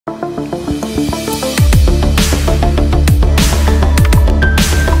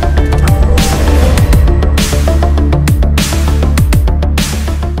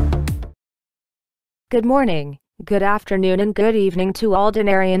Good morning, good afternoon and good evening to all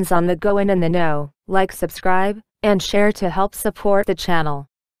dinarians on the go and in the know. Like, subscribe, and share to help support the channel.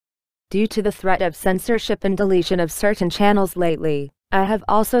 Due to the threat of censorship and deletion of certain channels lately, I have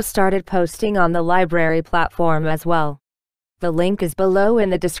also started posting on the library platform as well. The link is below in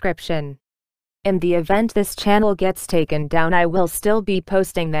the description. In the event this channel gets taken down, I will still be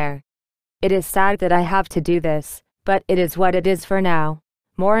posting there. It is sad that I have to do this, but it is what it is for now.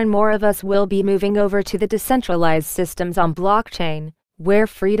 More and more of us will be moving over to the decentralized systems on blockchain, where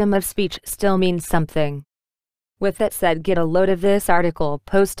freedom of speech still means something. With that said, get a load of this article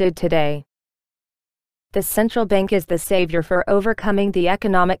posted today. The central bank is the savior for overcoming the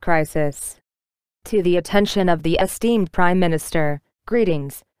economic crisis. To the attention of the esteemed Prime Minister,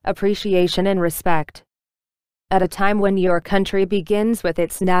 greetings, appreciation and respect. At a time when your country begins with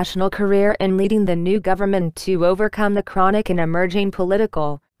its national career in leading the new government to overcome the chronic and emerging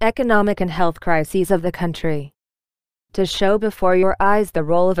political, economic and health crises of the country. To show before your eyes the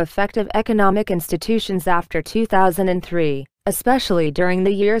role of effective economic institutions after 2003, especially during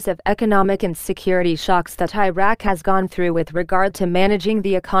the years of economic and security shocks that Iraq has gone through with regard to managing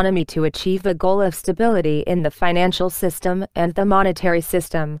the economy to achieve the goal of stability in the financial system and the monetary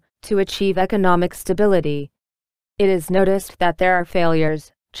system, to achieve economic stability. It is noticed that there are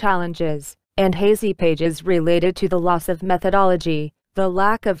failures, challenges, and hazy pages related to the loss of methodology, the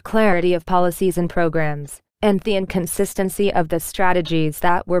lack of clarity of policies and programs, and the inconsistency of the strategies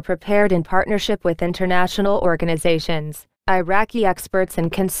that were prepared in partnership with international organizations, Iraqi experts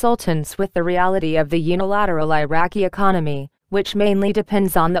and consultants with the reality of the unilateral Iraqi economy, which mainly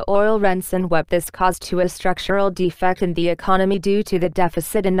depends on the oil rents, and what this caused to a structural defect in the economy due to the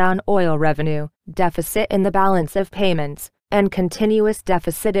deficit in non-oil revenue, deficit in the balance of payments, and continuous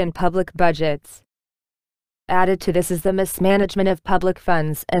deficit in public budgets. Added to this is the mismanagement of public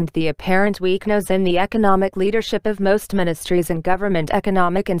funds and the apparent weakness in the economic leadership of most ministries and government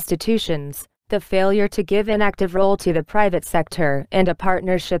economic institutions, the failure to give an active role to the private sector and a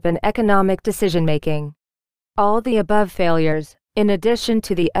partnership in economic decision-making. All the above failures, in addition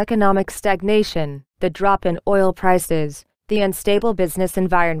to the economic stagnation, the drop in oil prices, the unstable business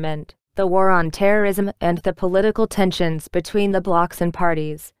environment, the war on terrorism and the political tensions between the blocs and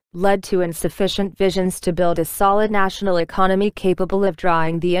parties, led to insufficient visions to build a solid national economy capable of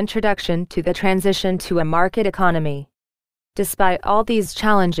drawing the introduction to the transition to a market economy. Despite all these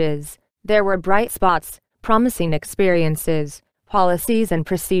challenges, there were bright spots, promising experiences, policies and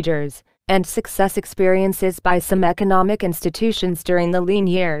procedures, and success experiences by some economic institutions during the lean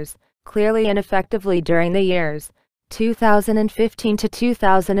years, clearly and effectively during the years 2015 to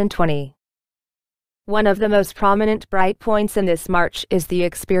 2020. One of the most prominent bright points in this march is the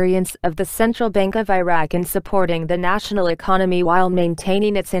experience of the Central Bank of Iraq in supporting the national economy while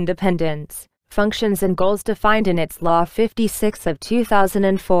maintaining its independence, functions and goals defined in its Law 56 of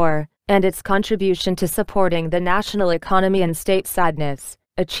 2004, and its contribution to supporting the national economy and statesideness,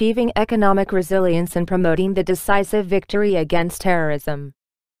 achieving economic resilience and promoting the decisive victory against terrorism.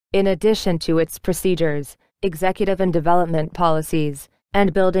 In addition to its procedures, executive and development policies,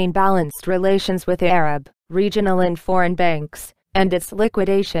 and building balanced relations with Arab, regional and foreign banks, and its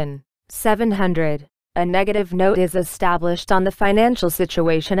liquidation, 700. A negative note is established on the financial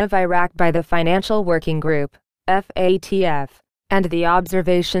situation of Iraq by the Financial Working Group, FATF, and the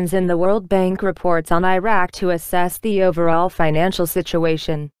observations in the World Bank reports on Iraq to assess the overall financial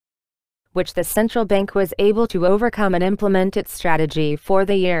situation, which the central bank was able to overcome and implement its strategy for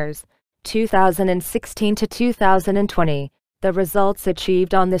the years 2016 to 2020. The results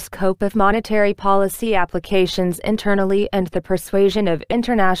achieved on the scope of monetary policy applications internally and the persuasion of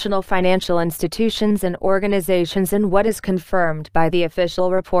international financial institutions and organizations, and what is confirmed by the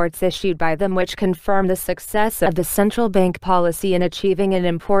official reports issued by them, which confirm the success of the central bank policy in achieving an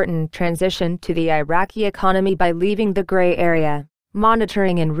important transition to the Iraqi economy by leaving the gray area,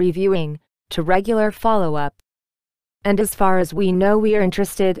 monitoring and reviewing, to regular follow-up. And as far as we know, we are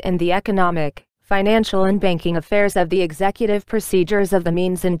interested in the economic, financial and banking affairs of the executive procedures of the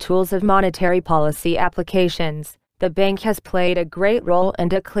means and tools of monetary policy applications. The bank has played a great role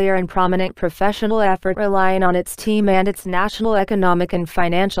and a clear and prominent professional effort, relying on its team and its national economic and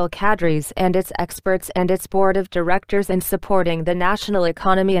financial cadres and its experts and its board of directors in supporting the national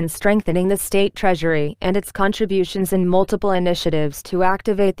economy and strengthening the state treasury and its contributions in multiple initiatives to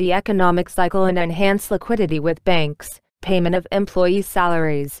activate the economic cycle and enhance liquidity with banks, payment of employee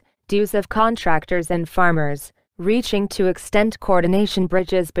salaries, dues of contractors and farmers, reaching to extend coordination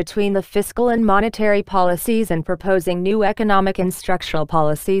bridges between the fiscal and monetary policies, and proposing new economic and structural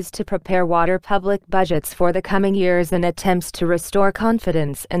policies to prepare water public budgets for the coming years in attempts to restore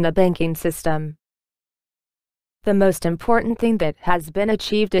confidence in the banking system. The most important thing that has been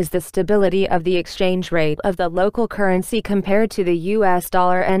achieved is the stability of the exchange rate of the local currency compared to the US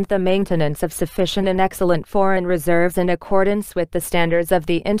dollar and the maintenance of sufficient and excellent foreign reserves in accordance with the standards of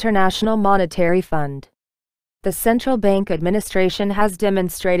the International Monetary Fund. The central bank administration has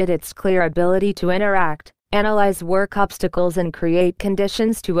demonstrated its clear ability to interact, analyze work obstacles and create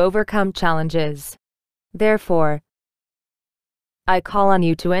conditions to overcome challenges. Therefore, I call on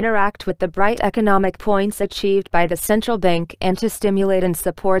you to interact with the bright economic points achieved by the central bank and to stimulate and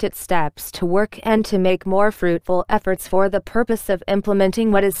support its steps to work and to make more fruitful efforts for the purpose of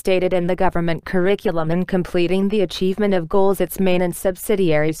implementing what is stated in the government curriculum and completing the achievement of goals, its main and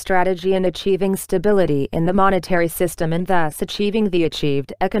subsidiary strategy in achieving stability in the monetary system and thus achieving the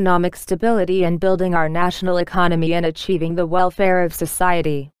achieved economic stability and building our national economy and achieving the welfare of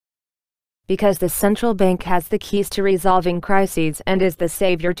society. Because the central bank has the keys to resolving crises and is the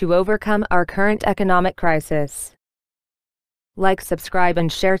savior to overcome our current economic crisis. Like, subscribe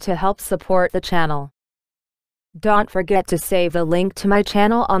and share to help support the channel. Don't forget to save the link to my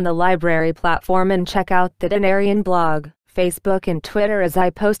channel on the library platform and check out the Dinarian blog, Facebook and Twitter as I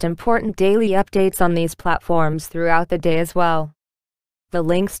post important daily updates on these platforms throughout the day as well. The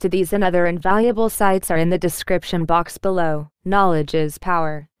links to these and other invaluable sites are in the description box below. Knowledge is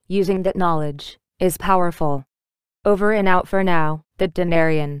power. Using that knowledge is powerful. Over and out for now, the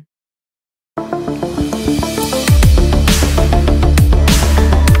Dinarian.